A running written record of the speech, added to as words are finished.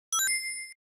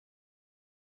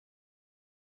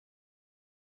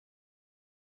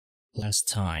Last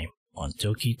time on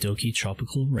Doki Doki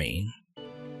Tropical Rain.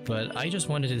 But I just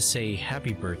wanted to say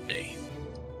happy birthday.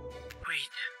 Wait,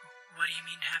 what do you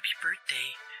mean happy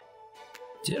birthday?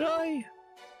 Did I?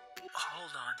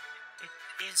 Hold on, it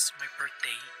is my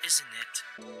birthday, isn't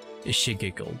it? She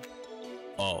giggled.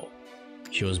 Oh,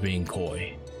 she was being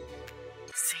coy.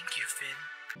 Thank you, Finn.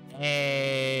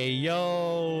 Hey,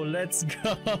 yo, let's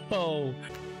go!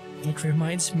 It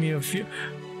reminds me of you.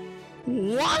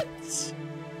 What?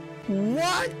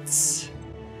 What?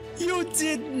 You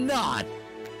did not!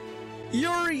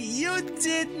 Yuri, you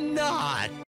did not!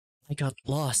 I got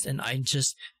lost and I'm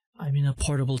in a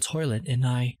portable toilet and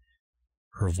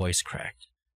Her voice cracked.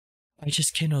 I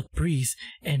just cannot breathe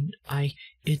and I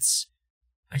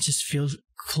just feel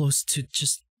close to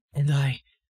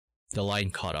The line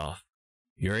cut off.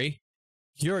 Yuri?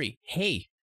 Yuri, hey!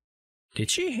 Did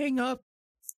she hang up?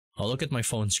 I'll look at my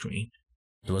phone screen.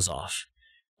 It was off.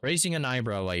 Raising an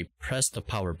eyebrow, I pressed the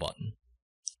power button.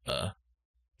 The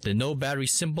no battery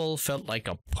symbol felt like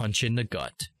a punch in the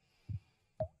gut.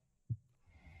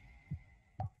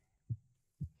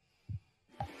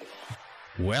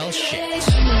 Well, shit.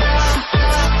 She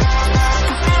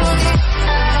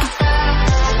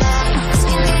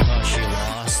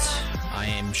lost. I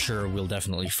am sure we'll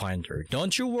definitely find her.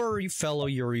 Don't you worry, fellow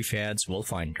Yuri fans, we'll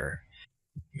find her.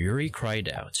 Yuri cried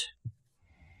out.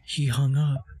 He hung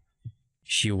up.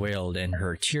 She wailed and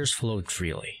her tears flowed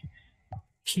freely.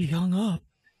 He hung up.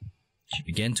 She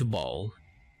began to bawl.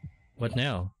 What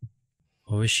now?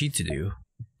 What was she to do?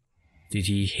 Did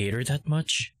he hate her that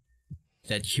much?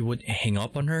 That he would hang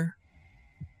up on her?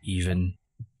 Even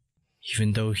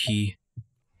though he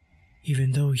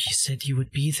said he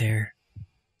would be there.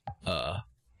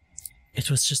 It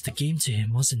was just a game to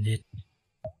him, wasn't it?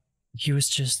 He was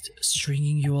just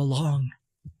stringing you along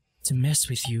to mess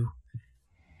with you.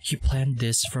 He planned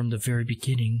this from the very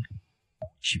beginning.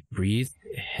 She breathed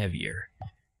heavier.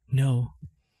 No,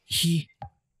 he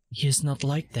is not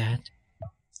like that.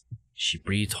 She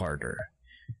breathed harder.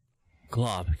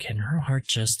 Glob, can her heart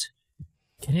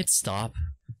can it stop?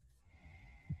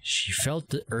 She felt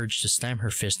the urge to slam her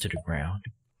fist to the ground.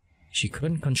 She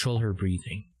couldn't control her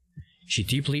breathing. She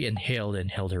deeply inhaled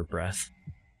and held her breath.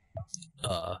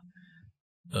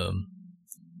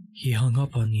 He hung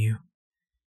up on you.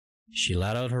 She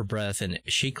let out her breath and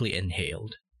shakily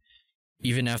inhaled.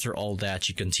 Even after all that,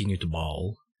 she continued to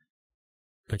bawl.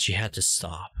 But she had to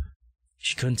stop.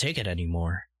 She couldn't take it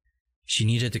anymore. She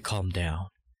needed to calm down.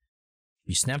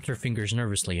 She snapped her fingers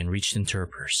nervously and reached into her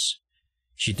purse.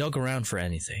 She dug around for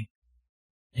anything.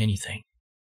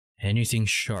 Anything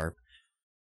sharp.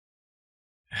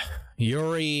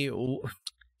 Yuri,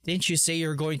 didn't you say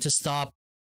you're going to stop?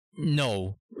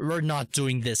 No, we're not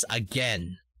doing this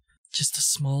again. Just a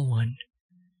small one.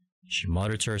 She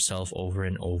muttered to herself over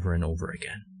and over and over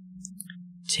again.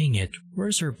 Dang it,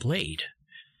 where's her blade?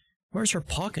 Where's her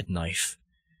pocket knife?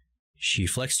 She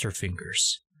flexed her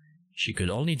fingers. She could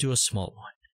only do a small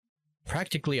one.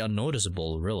 Practically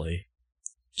unnoticeable, really.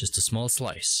 Just a small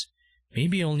slice.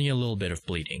 Maybe only a little bit of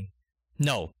bleeding.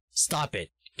 No, stop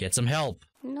it. Get some help.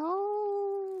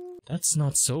 No. That's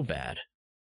not so bad.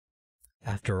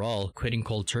 After all, quitting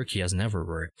cold turkey has never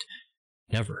worked.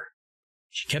 Never.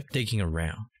 She kept digging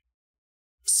around.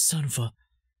 Son of a...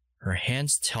 Her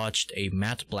hands touched a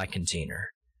matte black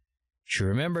container. She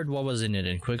remembered what was in it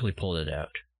and quickly pulled it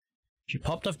out. She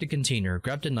popped off the container,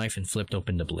 grabbed a knife, and flipped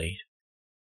open the blade.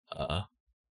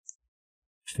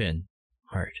 Finn.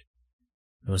 Heart.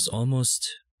 It was almost...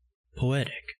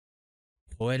 poetic.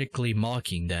 Poetically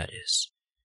mocking, that is.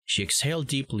 She exhaled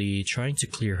deeply, trying to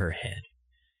clear her head.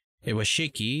 It was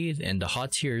shaky, and the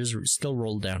hot tears still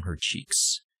rolled down her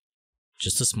cheeks.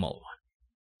 Just a small one.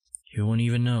 He won't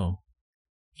even know.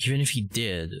 Even if he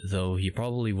did, though, he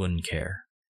probably wouldn't care.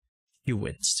 She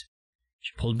winced.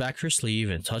 She pulled back her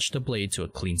sleeve and touched the blade to a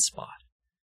clean spot.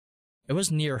 It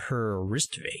was near her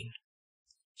wrist vein.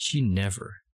 She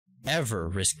never, ever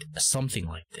risked something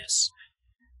like this.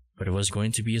 But it was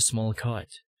going to be a small cut.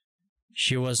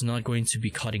 She was not going to be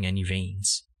cutting any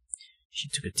veins. She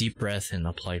took a deep breath and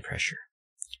applied pressure.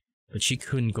 But she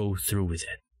couldn't go through with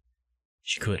it.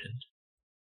 She couldn't.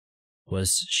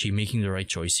 Was she making the right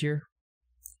choice here?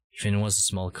 Even if it was a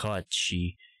small cut,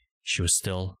 she was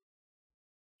still...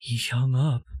 He hung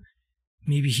up.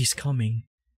 Maybe he's coming.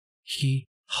 He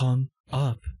hung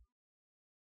up.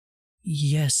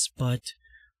 Yes, but...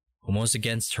 Almost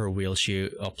against her will, she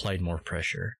applied more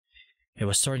pressure. It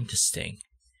was starting to sting.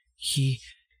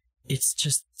 It's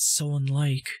just so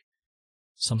unlike...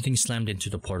 Something slammed into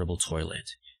the portable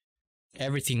toilet.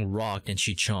 Everything rocked and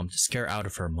she jumped, scared out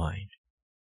of her mind.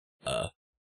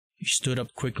 She stood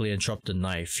up quickly and dropped the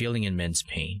knife, feeling immense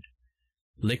pain.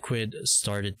 Liquid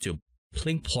started to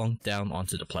plink-plonk down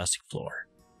onto the plastic floor.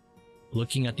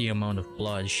 Looking at the amount of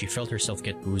blood, she felt herself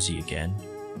get woozy again.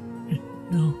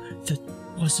 No, that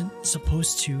wasn't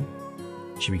supposed to.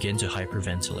 She began to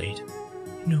hyperventilate.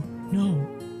 No.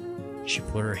 She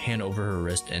put her hand over her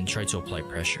wrist and tried to apply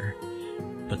pressure,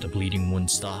 but the bleeding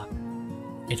wouldn't stop.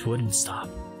 It wouldn't stop.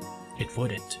 It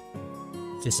wouldn't.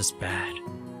 This is bad.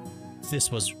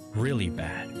 This was really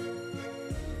bad.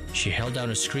 She held down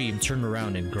a scream, turned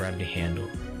around and grabbed the handle.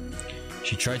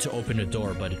 She tried to open the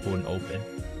door, but it wouldn't open.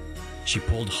 She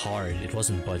pulled hard, it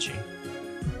wasn't budging.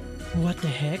 What the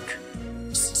heck?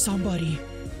 Somebody!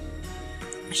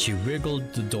 She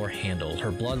wriggled the door handle,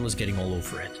 her blood was getting all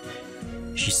over it.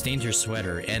 She stained her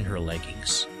sweater and her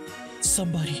leggings.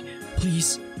 Somebody,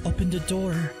 please, open the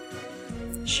door.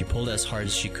 She pulled as hard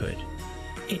as she could.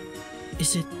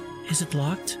 Is it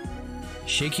locked?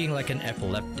 Shaking like an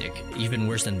epileptic, even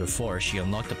worse than before, she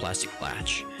unlocked the plastic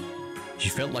latch. She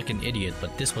felt like an idiot,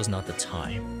 but this was not the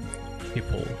time. She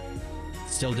pulled.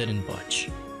 Still didn't budge.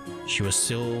 She was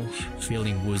still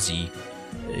feeling woozy.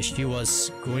 She was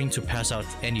going to pass out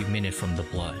any minute from the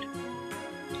blood.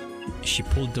 She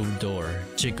pulled the door,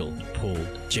 jiggled, pulled,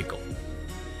 jiggled.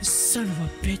 Son of a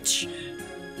bitch!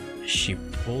 She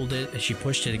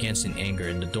pushed it against in anger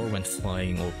and the door went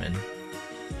flying open.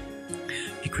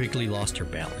 She quickly lost her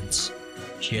balance.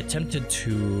 She attempted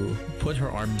to put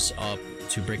her arms up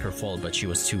to break her fall, but she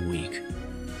was too weak.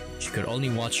 She could only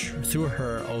watch through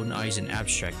her own eyes in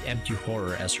abstract, empty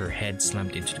horror as her head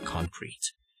slammed into the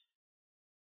concrete.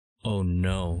 Oh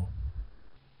no.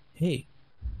 Hey,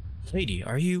 lady,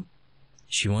 are you...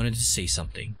 She wanted to say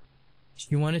something.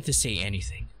 She wanted to say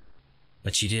anything,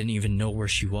 but she didn't even know where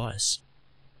she was.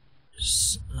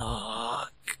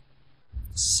 Snuck.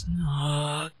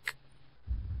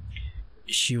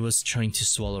 She was trying to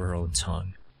swallow her own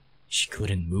tongue. She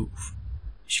couldn't move.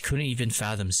 She couldn't even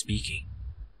fathom speaking.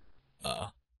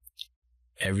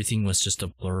 Everything was just a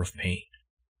blur of pain.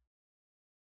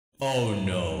 Oh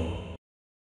no.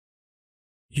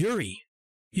 Yuri!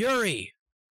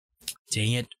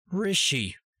 Dang it, where is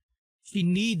she? She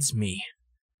needs me.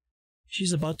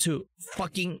 She's about to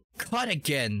fucking cut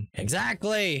again.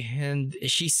 Exactly. And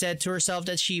she said to herself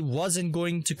that she wasn't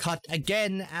going to cut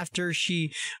again after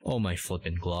she... Oh my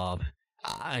flippin' glob.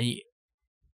 And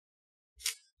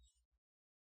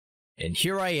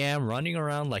here I am running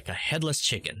around like a headless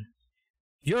chicken.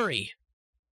 Yuri!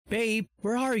 Babe,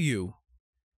 where are you?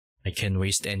 I can't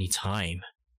waste any time.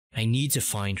 I need to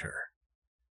find her.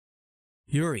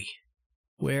 Yuri,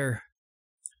 where?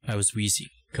 I was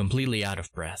wheezy, completely out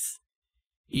of breath.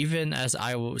 Even as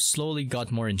I slowly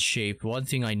got more in shape, one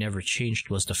thing I never changed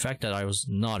was the fact that I was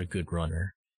not a good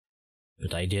runner.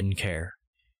 But I didn't care.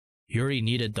 Yuri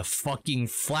needed the fucking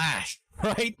flash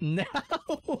right now!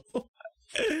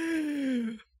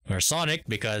 Or Sonic,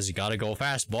 because you gotta go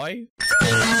fast, boy.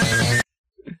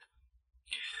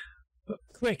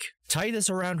 Quick, tie this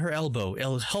around her elbow.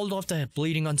 It'll hold off the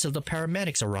bleeding until the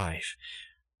paramedics arrive.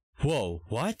 Whoa,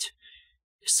 what?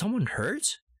 Is someone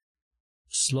hurt?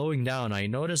 Slowing down, I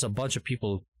noticed a bunch of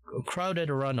people crowded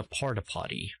around a porta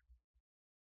potty.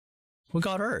 Who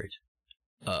got hurt?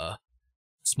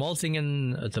 Small thing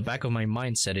in the back of my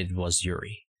mind said it was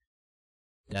Yuri.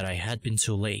 That I had been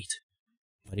too late.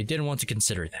 But I didn't want to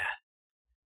consider that.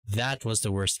 That was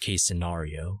the worst case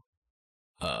scenario.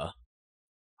 I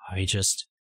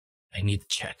need to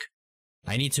check.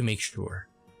 I need to make sure.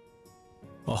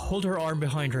 I'll hold her arm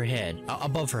behind her head,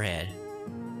 above her head.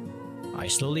 I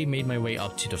slowly made my way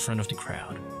up to the front of the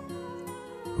crowd.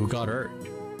 Who got hurt?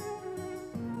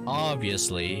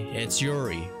 Obviously, it's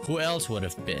Yuri. Who else would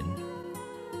have been?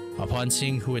 Upon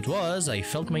seeing who it was, I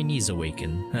felt my knees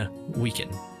weaken. The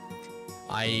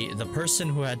person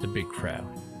who had the big crowd.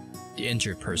 The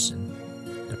injured person.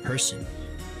 The person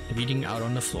bleeding out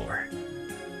on the floor.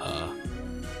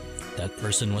 That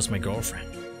person was my girlfriend.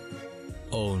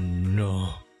 Oh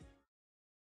no.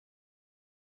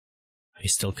 I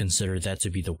still consider that to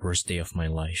be the worst day of my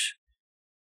life.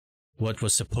 What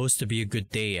was supposed to be a good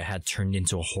day had turned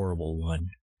into a horrible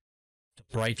one. The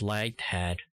bright light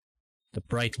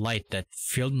that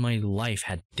filled my life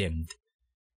had dimmed.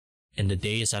 And the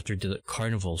days after the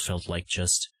carnival felt like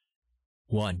just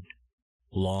one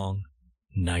long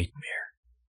nightmare.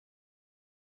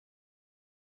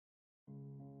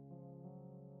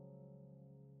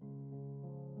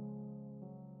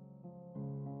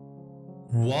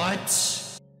 What?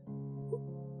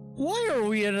 Why are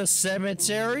we in a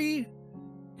cemetery?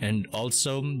 And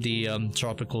also the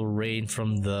tropical rain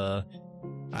from the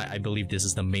I believe this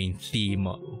is the main theme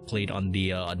played on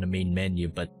the main menu,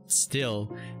 but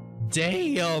still,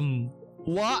 damn,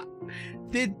 what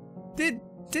did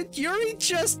Yuri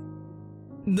just?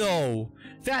 No,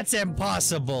 that's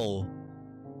impossible.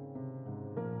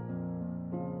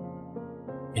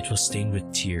 It was stained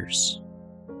with tears,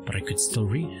 but I could still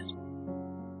read it.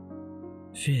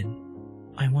 Finn,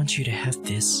 I want you to have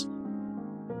this.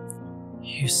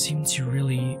 You seem to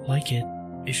really like it,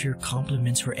 if your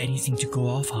compliments were anything to go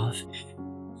off of.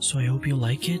 So I hope you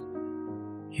like it.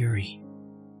 Yuri.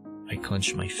 I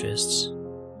clenched my fists.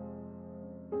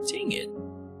 Dang it.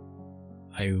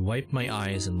 I wiped my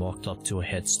eyes and walked up to a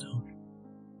headstone.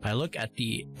 I looked at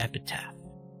the epitaph.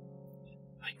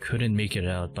 I couldn't make it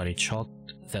out, but I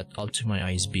chalked that up to my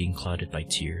eyes being clouded by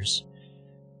tears.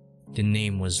 The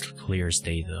name was clear as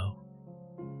day though.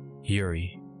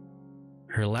 Yuri.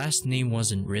 Her last name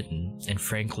wasn't written, and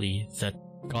frankly, that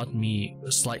got me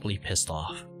slightly pissed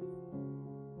off.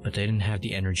 But I didn't have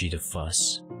the energy to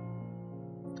fuss.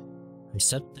 I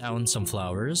set down some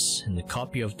flowers and a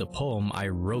copy of the poem I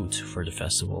wrote for the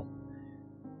festival.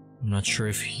 I'm not sure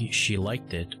if she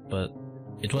liked it, but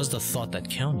it was the thought that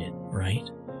counted, right?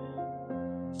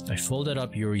 I folded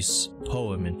up Yuri's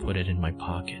poem and put it in my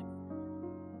pocket.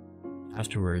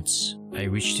 Afterwards, I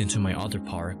reached into my other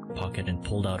pocket and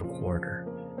pulled out a quarter.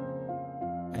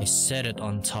 I set it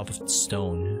on top of the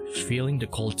stone, feeling the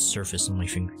cold surface on my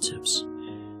fingertips.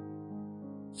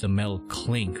 The metal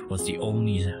clink was the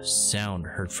only sound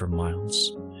heard for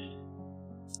miles.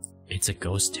 It's a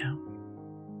ghost town.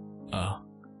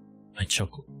 I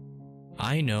chuckled.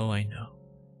 I know.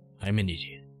 I'm an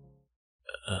idiot.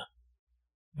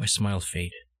 My smile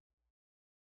faded.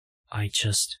 I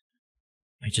just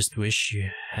wish you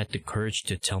had the courage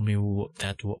to tell me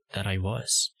that I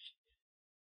was.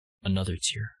 Another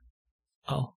tear.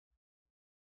 I'll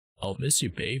miss you,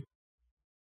 babe.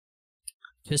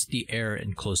 Kissed the air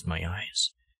and closed my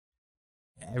eyes.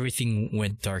 Everything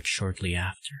went dark shortly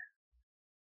after.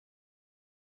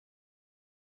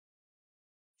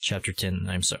 Chapter 10.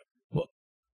 I'm sorry. What?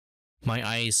 My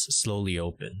eyes slowly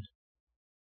opened.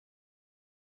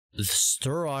 The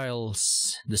sterile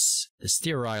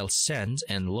scent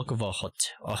and look of a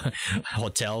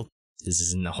hotel. This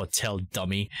isn't a hotel,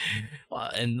 dummy.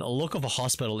 And a look of a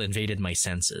hospital invaded my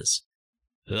senses.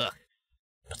 Ugh.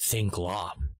 But thank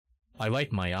God. I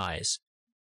wiped my eyes.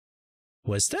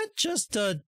 Was that just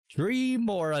a dream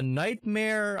or a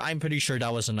nightmare? I'm pretty sure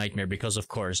that was a nightmare because, of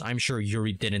course, I'm sure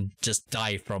Yuri didn't just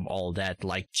die from all that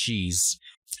like cheese.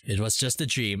 It was just a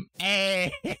dream.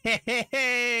 Hey!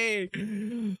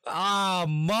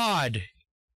 Mod!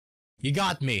 You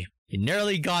got me. You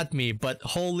nearly got me, but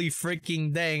holy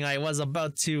freaking dang, I was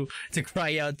about to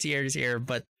cry out tears here,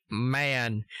 but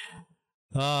man.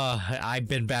 I've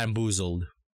been bamboozled.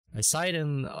 I sighed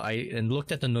and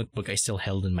looked at the notebook I still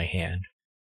held in my hand.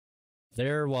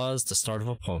 There was the start of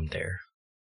a poem there.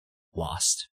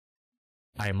 Lost.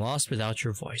 I am lost without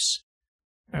your voice.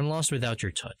 I'm lost without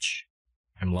your touch.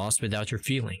 I'm lost without your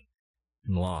feeling.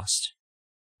 I'm lost.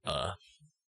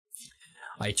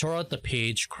 I tore out the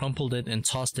page, crumpled it, and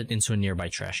tossed it into a nearby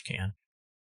trash can.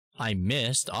 I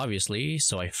missed, obviously,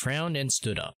 so I frowned and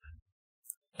stood up.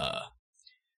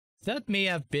 That may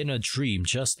have been a dream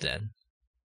just then,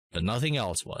 but nothing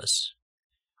else was.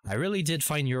 I really did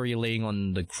find Yuri laying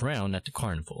on the ground at the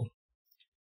carnival.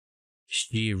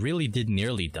 She really did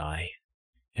nearly die,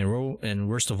 and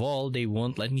worst of all, they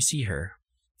won't let me see her.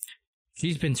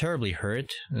 She's been terribly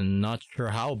hurt, and not sure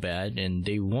how bad, and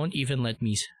they won't even let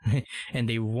me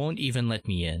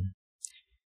in.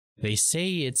 They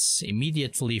say it's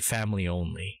immediately family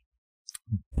only.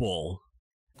 Bull.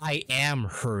 I am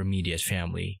her immediate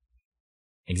family.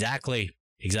 Exactly.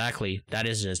 That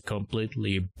is just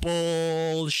completely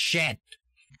bullshit.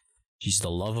 She's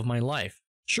the love of my life.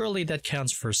 Surely that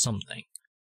counts for something.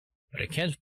 But I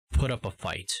can't put up a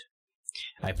fight.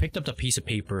 I picked up the piece of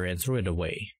paper and threw it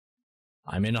away.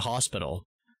 I'm in a hospital.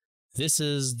 This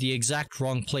is the exact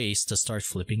wrong place to start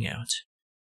flipping out.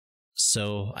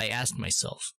 So I asked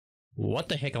myself, what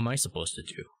the heck am I supposed to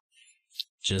do?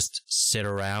 Just sit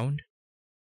around?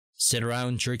 Sit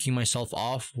around jerking myself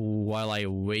off while I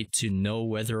wait to know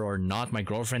whether or not my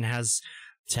girlfriend has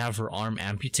to have her arm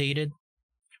amputated?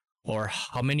 Or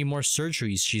how many more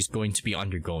surgeries she's going to be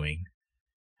undergoing?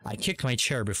 I kicked my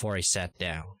chair before I sat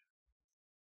down.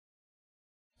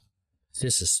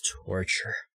 This is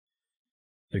torture.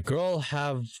 The girl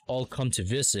have all come to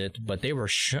visit, but they were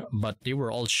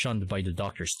all shunned by the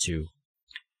doctors too.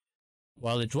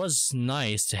 While it was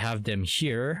nice to have them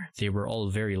here, they were all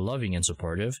very loving and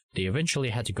supportive. They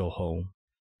eventually had to go home.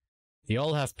 They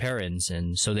all have parents,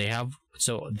 and so they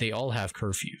all have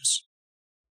curfews.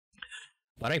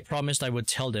 But I promised I would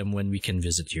tell them when we can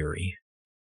visit Yuri.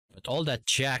 But all that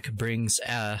Jack brings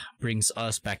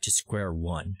us back to square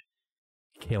one.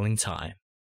 Killing time.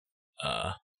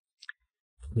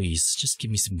 Please, just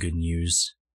give me some good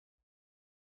news.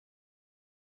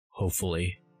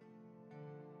 Hopefully.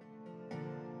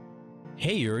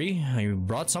 Hey Yuri, I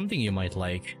brought something you might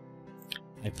like.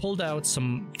 I pulled out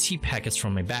some tea packets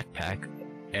from my backpack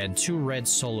and 2 red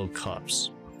solo cups.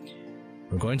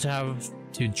 We're going to have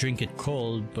to drink it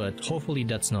cold, but hopefully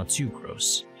that's not too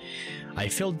gross. I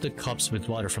filled the cups with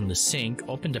water from the sink,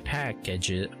 opened the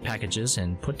packages,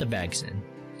 and put the bags in.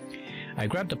 I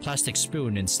grabbed a plastic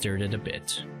spoon and stirred it a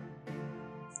bit.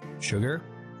 Sugar?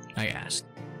 I asked.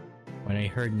 When I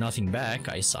heard nothing back,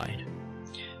 I sighed.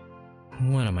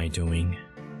 What am I doing?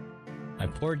 I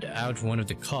poured out one of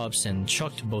the cups and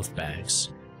chucked both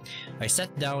bags. I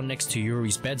sat down next to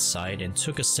Yuri's bedside and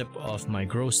took a sip of my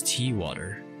gross tea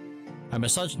water. I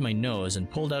massaged my nose and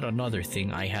pulled out another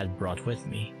thing I had brought with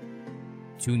me.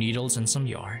 2 needles and some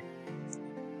yarn.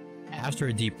 After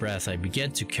a deep breath, I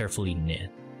began to carefully knit.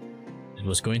 It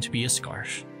was going to be a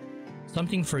scarf.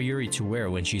 Something for Yuri to wear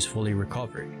when she's fully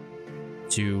recovered.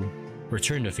 To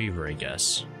return the favor, I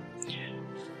guess.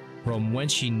 From when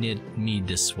she knit me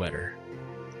this sweater.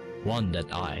 One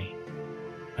that I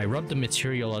rubbed the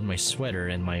material on my sweater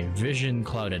and my vision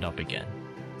clouded up again.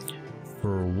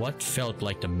 For what felt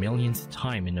like the millionth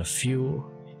time in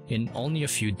only a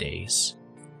few days.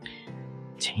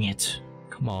 Dang it,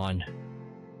 come on.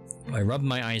 I rubbed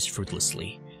my eyes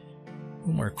fruitlessly.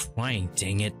 No more crying,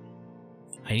 dang it.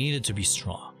 I needed to be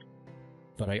strong,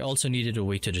 but I also needed a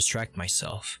way to distract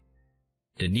myself.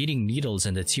 The knitting needles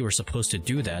and the tea were supposed to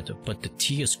do that, but the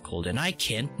tea is cold and I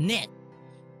can't knit.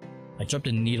 I dropped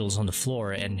the needles on the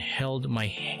floor and held my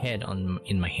head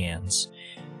in my hands.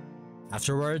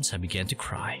 Afterwards, I began to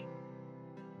cry.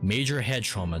 Major head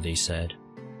trauma, they said,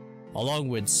 along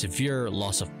with severe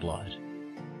loss of blood.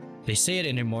 They say it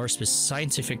in a more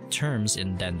scientific terms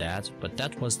than that, but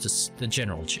that was the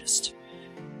general gist.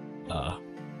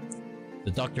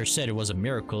 The doctor said it was a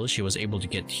miracle she was able to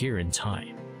get here in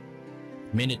time.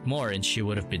 A minute more and she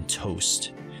would have been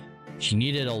toast. She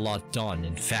needed a lot done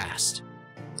and fast.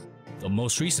 The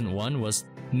most recent one was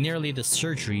nearly the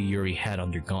surgery Yuri had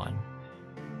undergone.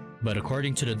 But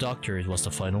according to the doctor, it was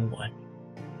the final one.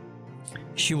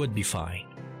 She would be fine.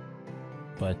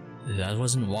 But that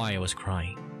wasn't why I was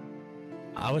crying.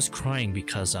 I was crying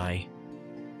because that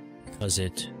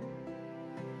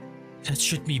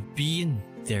should be being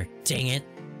there, dang it.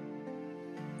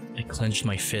 I clenched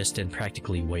my fist and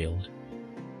practically wailed.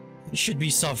 I should be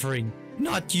suffering,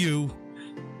 not you.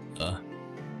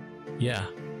 Yeah,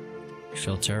 I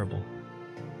felt terrible.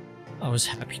 I was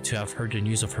happy to have heard the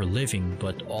news of her living,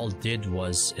 but all it did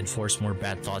was enforce more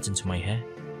bad thoughts into my head.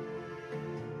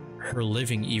 Her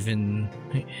living even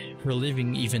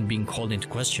being called into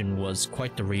question was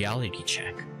quite the reality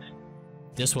check.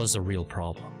 This was a real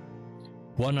problem.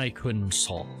 One I couldn't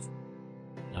solve.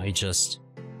 I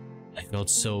felt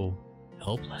so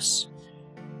helpless.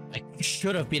 I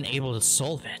should have been able to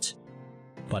solve it,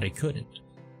 but I couldn't.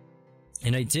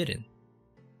 And I didn't.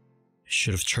 I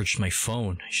should have charged my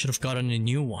phone. I should have gotten a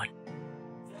new one.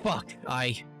 Fuck,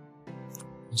 I'm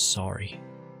sorry.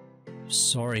 I'm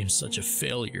sorry I'm such a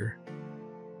failure.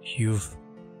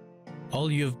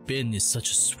 All you've been is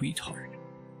such a sweetheart.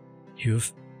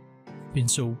 You've been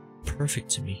so perfect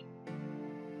to me.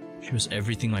 She was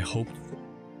everything I hoped for.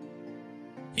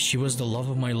 She was the love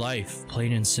of my life,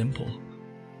 plain and simple.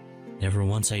 Never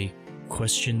once I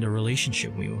questioned the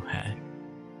relationship we had.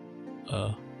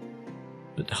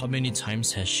 But how many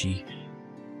times has she,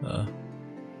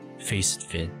 face it,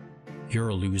 Finn, you're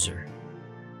a loser.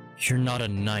 You're not a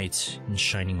knight in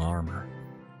shining armor.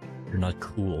 You're not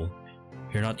cool.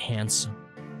 You're not handsome.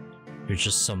 You're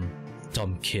just some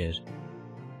dumb kid.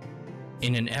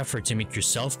 In an effort to make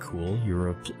yourself cool,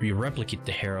 you replicate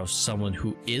the hair of someone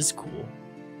who is cool.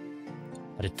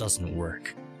 But it doesn't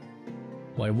work.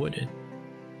 Why would it?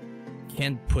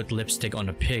 Can't put lipstick on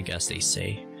a pig, as they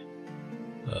say.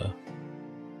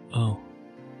 Oh,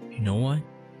 you know what?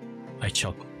 I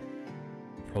chuckled.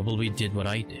 Probably did what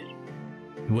I did.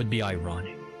 It would be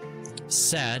ironic.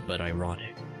 Sad, but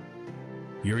ironic.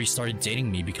 Yuri started dating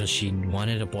me because she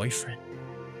wanted a boyfriend.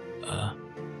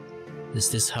 Is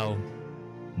this how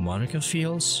Monica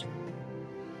feels?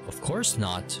 Of course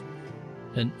not.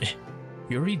 And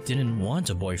Yuri didn't want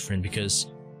a boyfriend because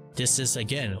this is,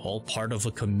 again, all part of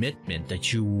a commitment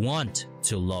that you want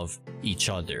to love each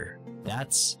other.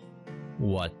 That's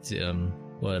what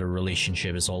a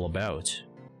relationship is all about.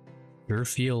 Sure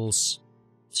feels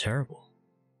terrible.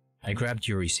 I grabbed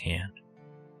Yuri's hand.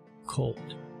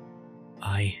 Cold.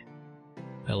 I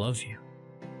love you.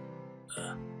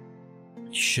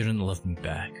 You shouldn't love me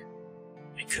back.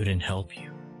 I couldn't help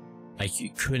you. I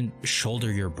couldn't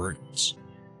shoulder your burdens.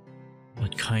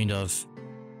 What kind of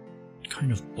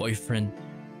boyfriend?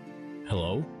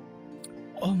 Hello?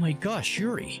 Oh my gosh,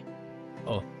 Yuri!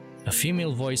 Oh, a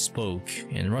female voice spoke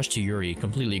and rushed to Yuri,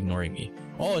 completely ignoring me.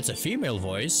 Oh, it's a female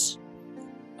voice?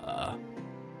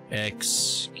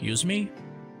 Excuse me?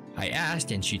 I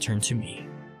asked and she turned to me.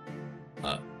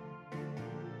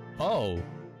 Oh.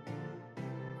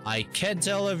 I can't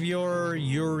tell if you're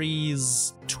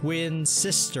Yuri's twin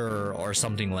sister or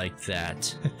something like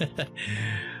that.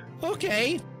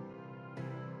 Okay.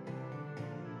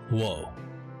 Whoa.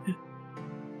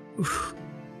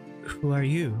 Who are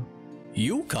you?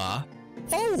 Yuka?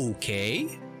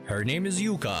 Okay. Her name is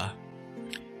Yuka.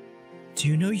 Do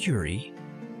you know Yuri?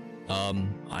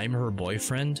 I'm her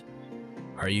boyfriend.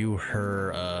 Are you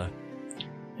her,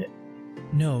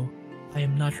 No, I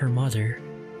am not her mother.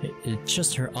 It's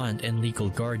just her aunt and legal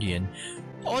guardian.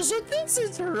 Oh, so this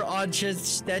is her aunt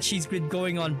that she's been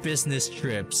going on business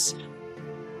trips.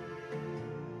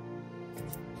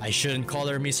 I shouldn't call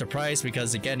her me surprised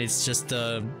because again, it's just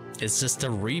a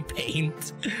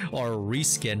repaint or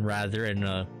reskin rather, and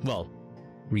well,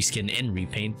 reskin and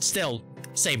repaint. Still,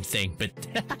 same thing, but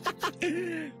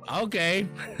okay.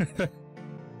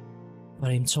 But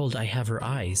I'm told I have her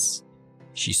eyes.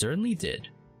 She certainly did.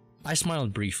 I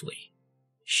smiled briefly.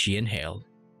 She inhaled.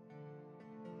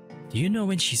 Do you know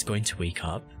when she's going to wake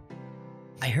up?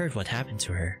 I heard what happened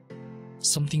to her.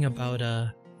 Something about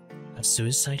a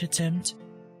suicide attempt?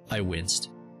 I winced.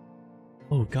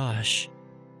 Oh gosh.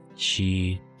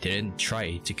 She didn't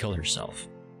try to kill herself.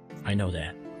 I know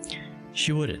that.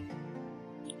 She wouldn't.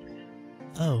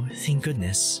 Oh, thank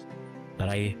goodness. But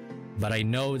I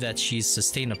know that she's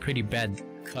sustained a pretty bad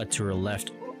cut to her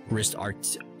left wrist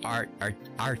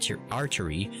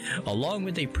artery, along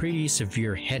with a pretty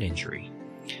severe head injury.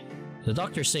 The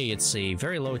doctors say it's a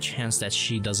very low chance that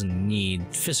she doesn't need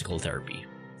physical therapy.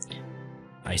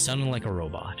 I sounded like a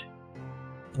robot.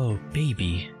 Oh,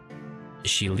 baby.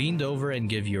 She leaned over and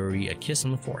gave Yuri a kiss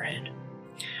on the forehead.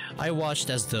 I watched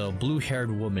as the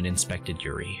blue-haired woman inspected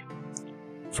Yuri,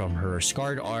 from her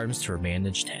scarred arms to her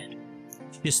bandaged head.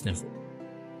 She sniffled.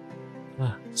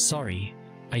 Sorry,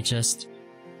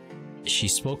 She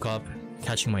spoke up,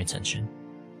 catching my attention.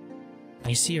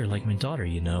 I see her like my daughter,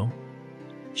 you know.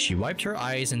 She wiped her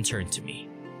eyes and turned to me.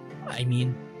 I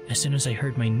mean, as soon as I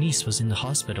heard my niece was in the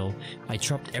hospital, I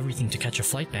dropped everything to catch a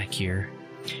flight back here.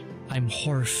 I'm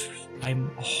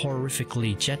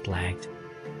horrifically jet-lagged,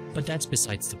 but that's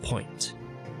besides the point.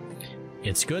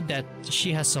 It's good that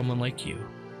she has someone like you.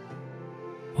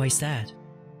 Why's that?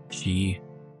 She,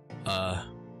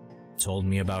 told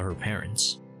me about her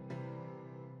parents.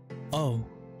 Oh,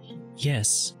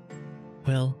 yes.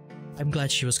 Well, I'm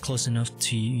glad she was close enough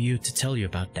to you to tell you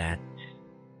about that.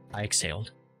 I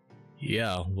exhaled.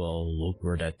 Yeah, well, look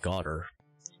where that got her.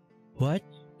 What?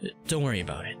 Don't worry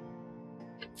about it.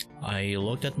 I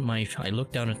looked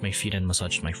down at my feet and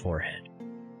massaged my forehead.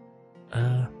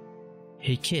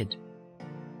 Hey kid.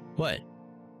 What?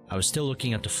 I was still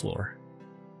looking at the floor.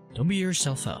 Don't beat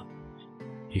yourself up.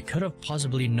 You could have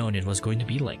possibly known it was going to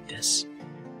be like this.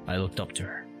 I looked up to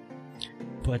her.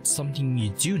 But something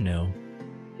you do know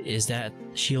is that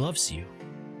she loves you.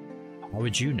 How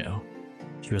would you know?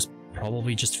 She was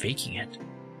probably just faking it.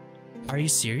 Are you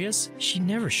serious? She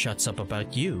never shuts up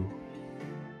about you.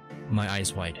 My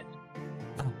eyes widened.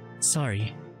 Oh,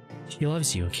 sorry. She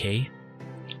loves you, okay?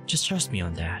 Just trust me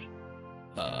on that.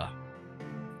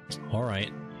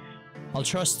 Alright. I'll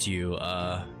trust you,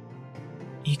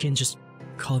 You can just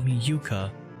call me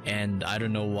Yuka. And I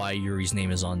don't know why Yuri's name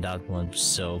is on that one,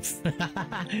 so...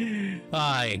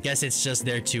 I guess it's just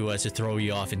there to throw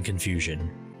you off in confusion.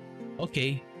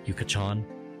 Okay, Yuka-chan.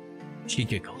 She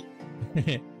giggled.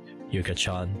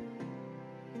 Yuka-chan.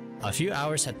 A few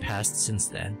hours had passed since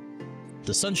then.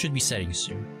 The sun should be setting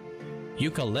soon.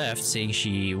 Yuka left, saying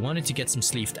she wanted to get some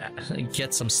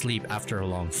sleep after a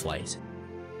long flight.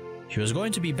 She was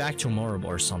going to be back tomorrow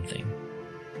or something.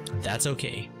 That's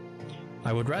okay.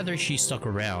 I would rather she stuck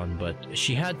around, but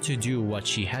she had to do what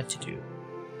she had to do.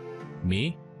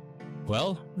 Me?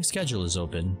 Well, my schedule is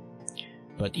open.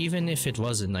 But even if it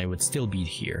wasn't, I would still be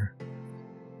here.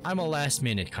 I'm a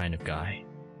last-minute kind of guy.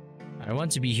 I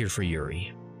want to be here for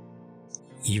Yuri.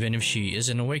 Even if she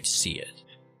isn't awake to see it.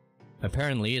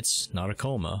 Apparently, it's not a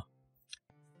coma.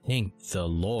 Thank the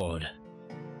Lord.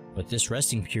 But this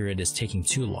resting period is taking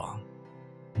too long.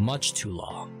 Much too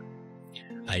long.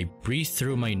 I breathed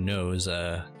through my nose,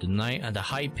 the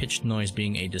high-pitched noise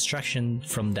being a distraction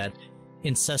from that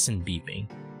incessant beeping.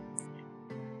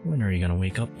 When are you gonna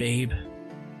wake up, babe?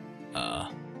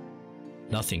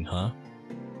 Nothing, huh?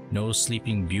 No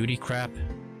sleeping beauty crap?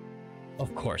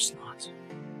 Of course not.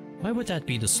 Why would that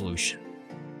be the solution?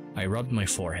 I rubbed my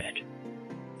forehead.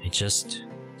 I just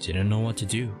didn't know what to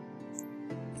do.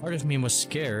 Part of me was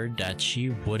scared that she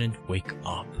wouldn't wake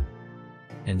up.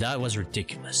 And that was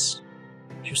ridiculous.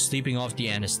 She was sleeping off the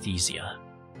anesthesia.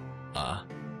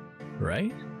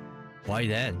 Right? Why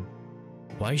then?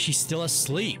 Why is she still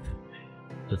asleep?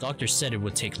 The doctor said it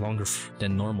would take longer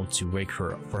than normal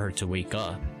for her to wake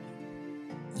up.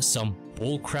 Some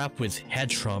bullcrap with head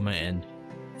trauma and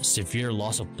severe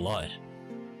loss of blood.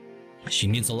 She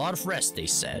needs a lot of rest, they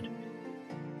said.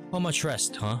 How much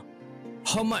rest, huh?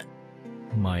 How much?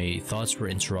 My thoughts were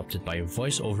interrupted by a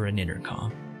voice over an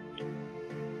intercom.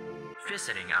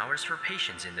 Visiting hours for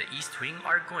patients in the East Wing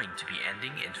are going to be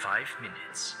ending in 5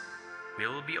 minutes. We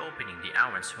will be opening the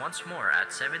hours once more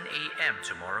at 7 a.m.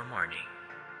 tomorrow morning.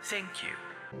 Thank you.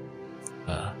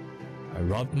 I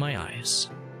rubbed my eyes.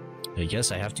 I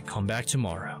guess I have to come back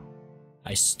tomorrow.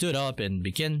 I stood up and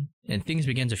things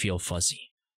began to feel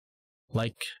fuzzy.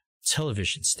 Like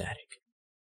television static.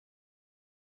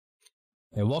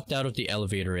 I walked out of the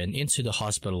elevator and into the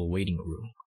hospital waiting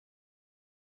room.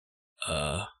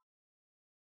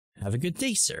 Have a good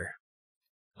day, sir.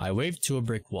 I waved to a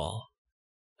brick wall.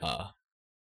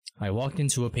 I walked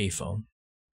into a payphone.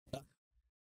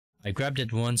 I grabbed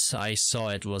it once I saw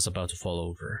it was about to fall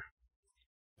over.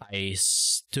 I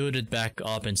stood it back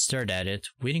up and stared at it,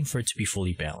 waiting for it to be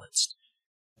fully balanced.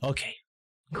 Okay,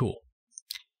 cool.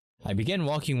 I began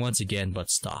walking once again, but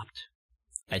stopped.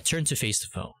 I turned to face the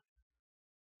phone.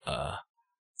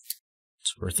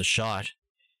 It's worth a shot.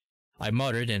 I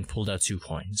muttered and pulled out 2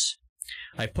 coins.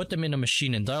 I put them in a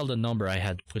machine and dialed a number I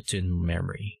had put in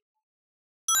memory.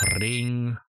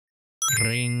 Ring.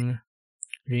 Ring.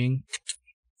 Ring.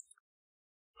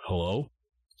 Hello?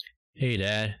 Hey,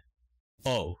 Dad.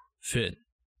 Oh, Finn.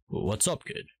 What's up,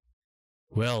 kid?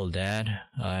 Well, Dad,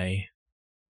 I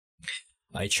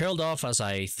trailed off as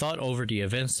I thought over the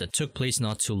events that took place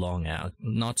not too long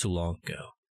ago.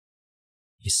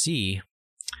 You see,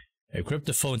 I gripped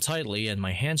the phone tightly and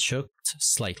my hand shook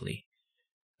slightly.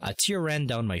 A tear ran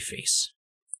down my face.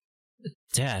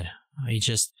 Dad,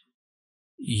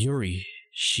 Yuri,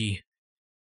 she...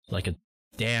 Like a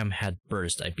dam had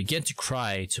burst. I began to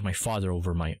cry to my father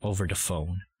over the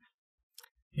phone.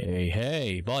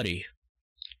 Hey, buddy.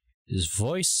 His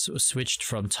voice switched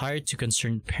from tired to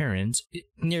concerned parent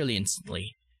nearly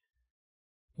instantly.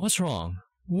 What's wrong?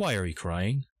 Why are you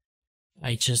crying?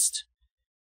 I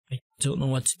don't know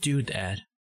what to do, Dad.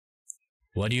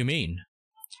 What do you mean?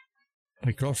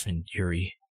 My girlfriend,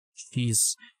 Yuri.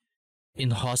 She's in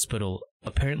the hospital.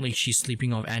 Apparently she's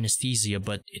sleeping off anesthesia,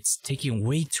 but it's taking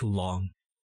way too long.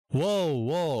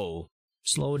 Whoa.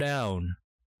 Slow down.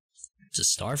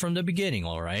 Just start from the beginning,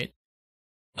 alright?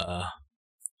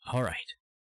 Alright.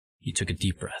 He took a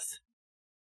deep breath.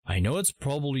 I know it's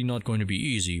probably not going to be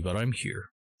easy, but I'm here.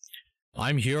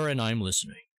 I'm here and I'm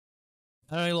listening.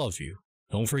 And I love you.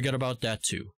 Don't forget about that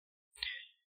too.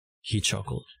 He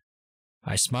chuckled.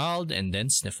 I smiled and then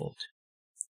sniffled.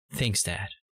 Thanks, Dad.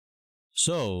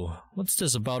 So, what's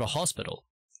this about a hospital?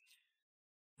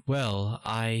 Well,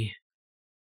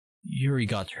 Yuri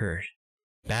got hurt.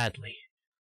 Badly.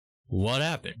 What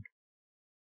happened?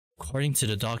 According to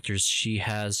the doctors, she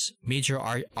has major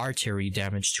artery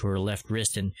damage to her left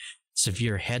wrist and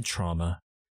severe head trauma.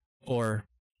 Or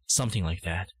something like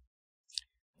that.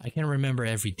 I can't remember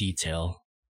every detail.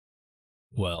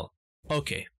 Well,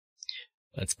 okay.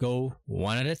 Let's go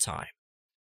one at a time.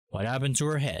 What happened to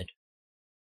her head?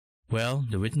 Well,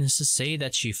 the witnesses say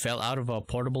that she fell out of a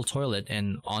portable toilet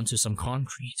and onto some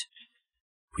concrete.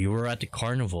 We were at the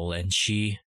carnival and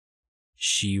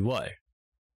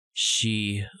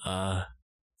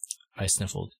I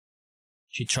sniffled.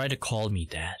 She tried to call me,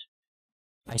 Dad.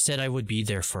 I said I would be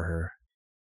there for her.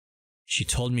 She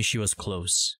told me she was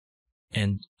close.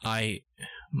 And my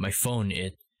phone,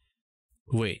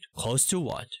 Wait, close to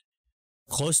what?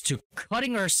 Close to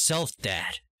cutting herself,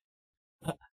 Dad.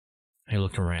 I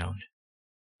looked around.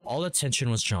 All attention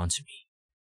was drawn to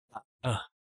me.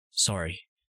 Sorry.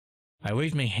 I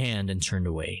waved my hand and turned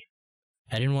away.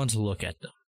 I didn't want to look at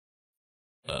them.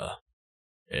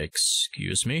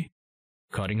 Excuse me?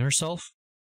 Cutting herself?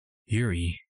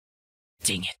 Yuri.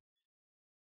 Dang it.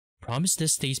 Promise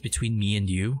this stays between me and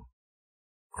you?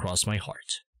 Cross my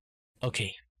heart.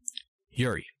 Okay.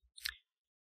 Yuri.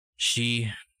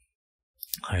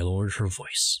 I lowered her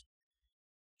voice.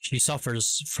 She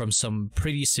suffers from some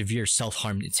pretty severe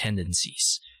self-harm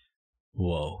tendencies.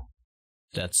 Whoa,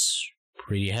 that's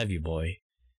pretty heavy, boy.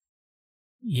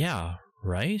 Yeah,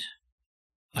 right?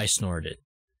 I snorted,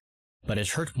 but it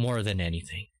hurt more than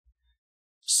anything.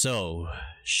 So,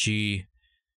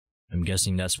 I'm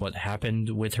guessing that's what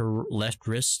happened with her left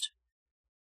wrist?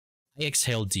 I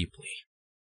exhaled deeply.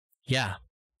 Yeah.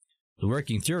 The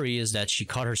working theory is that she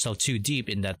caught herself too deep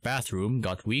in that bathroom,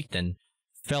 got weak, and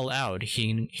fell out,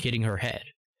 hitting her head.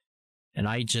 And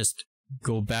I just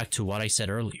go back to what I said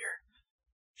earlier.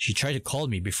 She tried to call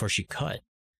me before she cut.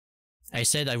 I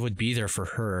said I would be there for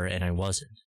her, and I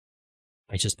wasn't.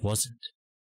 I just wasn't.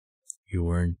 You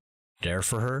weren't there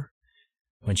for her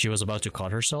when she was about to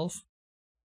cut herself?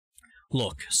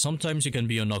 Look, sometimes you can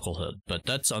be a knucklehead, but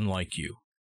that's unlike you.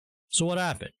 So what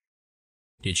happened?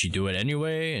 Did she do it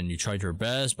anyway, and you tried your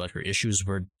best, but her issues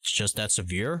were just that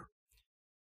severe?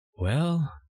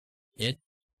 Well,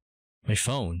 my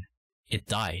phone, it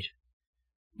died.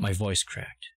 My voice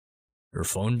cracked. Your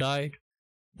phone died?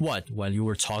 What, while you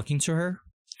were talking to her?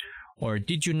 Or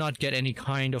did you not get any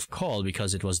kind of call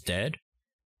because it was dead?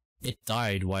 It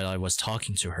died while I was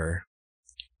talking to her.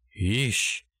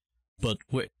 Yeesh. But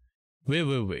wait.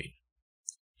 Do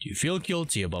you feel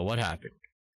guilty about what happened?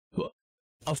 Well,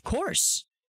 of course.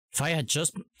 If I had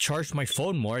just charged my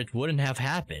phone more, it wouldn't have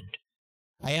happened.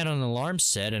 I had an alarm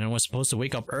set and I was supposed to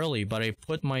wake up early, but I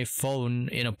put my phone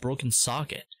in a broken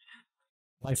socket.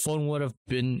 My phone would have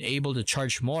been able to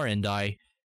charge more and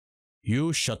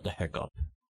You shut the heck up.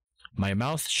 My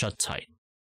mouth shut tight.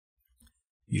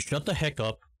 You shut the heck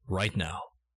up right now.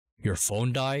 Your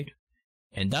phone died,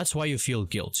 and that's why you feel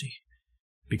guilty.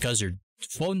 Because your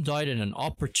phone died in an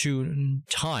opportune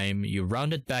time, you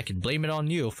round it back and blame it on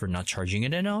you for not charging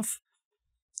it enough?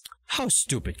 How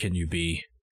stupid can you be?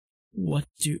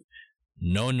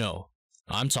 No,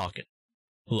 I'm talking.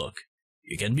 Look,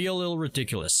 you can be a little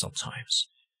ridiculous sometimes,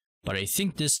 but I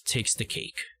think this takes the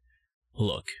cake.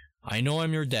 Look, I know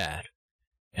I'm your dad,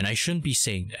 and I shouldn't be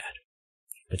saying that,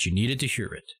 but you needed to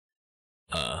hear it.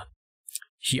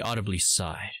 He audibly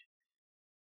sighed.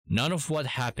 None of what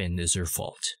happened is your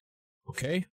fault,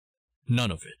 okay?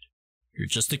 None of it. You're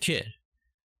just a kid.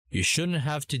 You shouldn't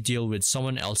have to deal with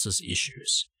someone else's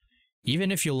issues.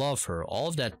 Even if you love her, all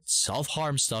of that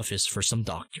self-harm stuff is for some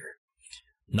doctor.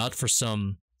 Not for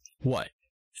some,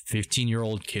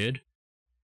 15-year-old kid?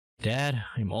 Dad,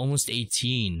 I'm almost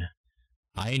 18.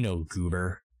 I know,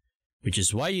 goober. Which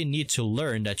is why you need to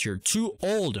learn that you're too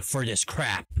old for this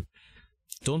crap.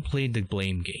 Don't play the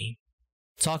blame game.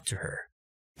 Talk to her.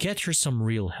 Get her some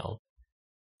real help.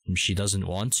 If she doesn't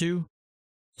want to,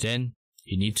 then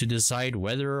you need to decide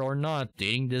whether or not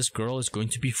dating this girl is going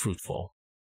to be fruitful.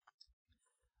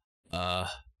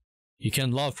 You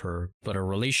can love her, but a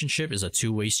relationship is a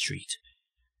two-way street.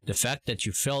 The fact that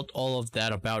you felt all of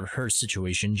that about her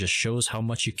situation just shows how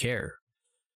much you care.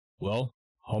 Well,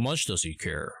 how much does he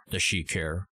care? Does she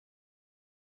care?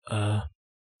 A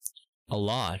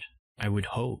lot, I would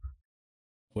hope.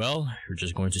 Well, you're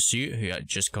just going to see it. You're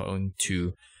just going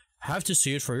to have to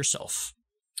see it for yourself.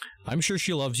 I'm sure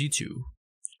she loves you too,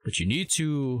 but you need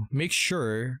to make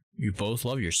sure you both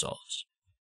love yourselves.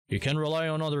 You can't rely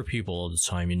on other people all the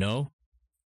time, you know?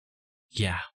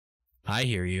 Yeah, I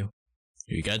hear you.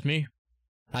 You get me?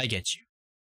 I get you.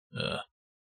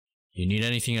 You need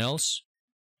anything else?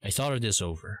 I thought of this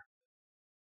over.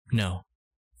 No,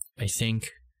 I think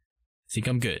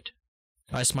I'm good.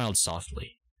 I smiled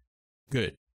softly.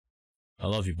 Good. I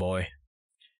love you, boy.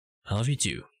 I love you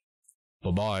too.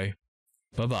 Bye-bye.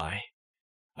 Bye-bye.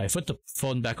 I put the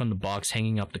phone back on the box,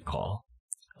 hanging up the call.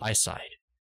 I sighed,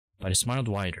 but I smiled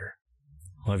wider.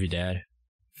 Love you, Dad.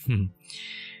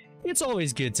 It's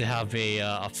always good to have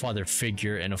a father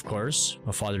figure, and of course,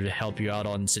 a father to help you out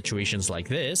on situations like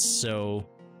this, so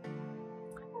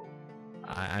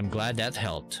I'm glad that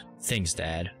helped. Thanks,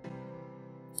 Dad.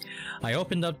 I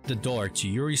opened up the door to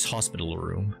Yuri's hospital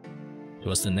room. It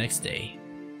was the next day.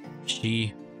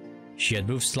 She had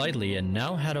moved slightly and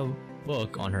now had a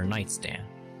book on her nightstand.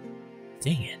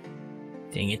 Dang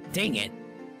it.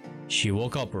 She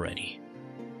woke up already,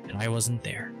 and I wasn't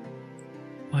there.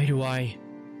 Why do I...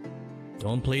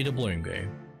 Don't play the blame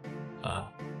game.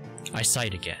 I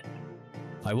sighed again.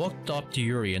 I walked up to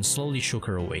Yuri and slowly shook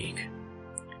her awake.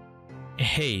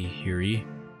 Hey, Yuri.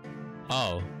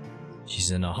 Oh,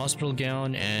 she's in a hospital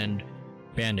gown and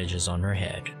bandages on her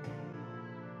head.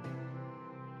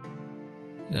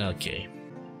 Okay.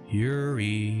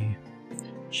 Yuri.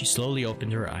 She slowly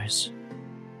opened her eyes.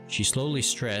 She slowly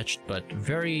stretched, but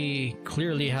very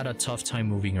clearly had a tough time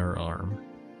moving her arm.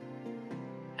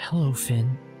 Hello,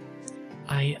 Finn.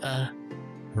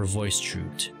 Her voice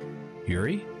drooped.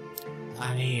 Yuri?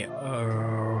 I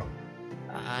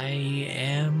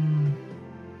am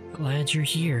glad you're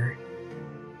here.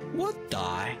 What the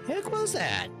heck was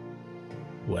that?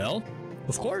 Well,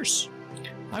 of course.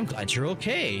 I'm glad you're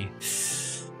okay.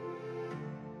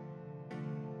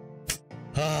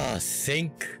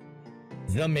 Thank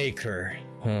the maker.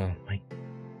 Oh my.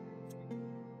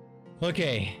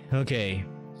 Okay.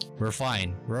 We're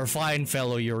fine,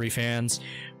 fellow Yuri fans.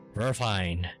 We're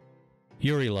fine.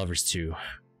 Yuri lovers too.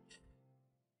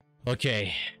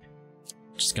 Okay.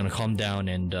 Just gonna calm down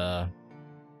and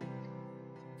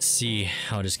see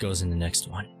how this goes in the next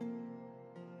one.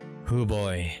 Hoo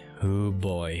boy.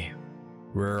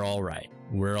 We're alright,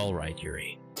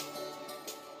 Yuri.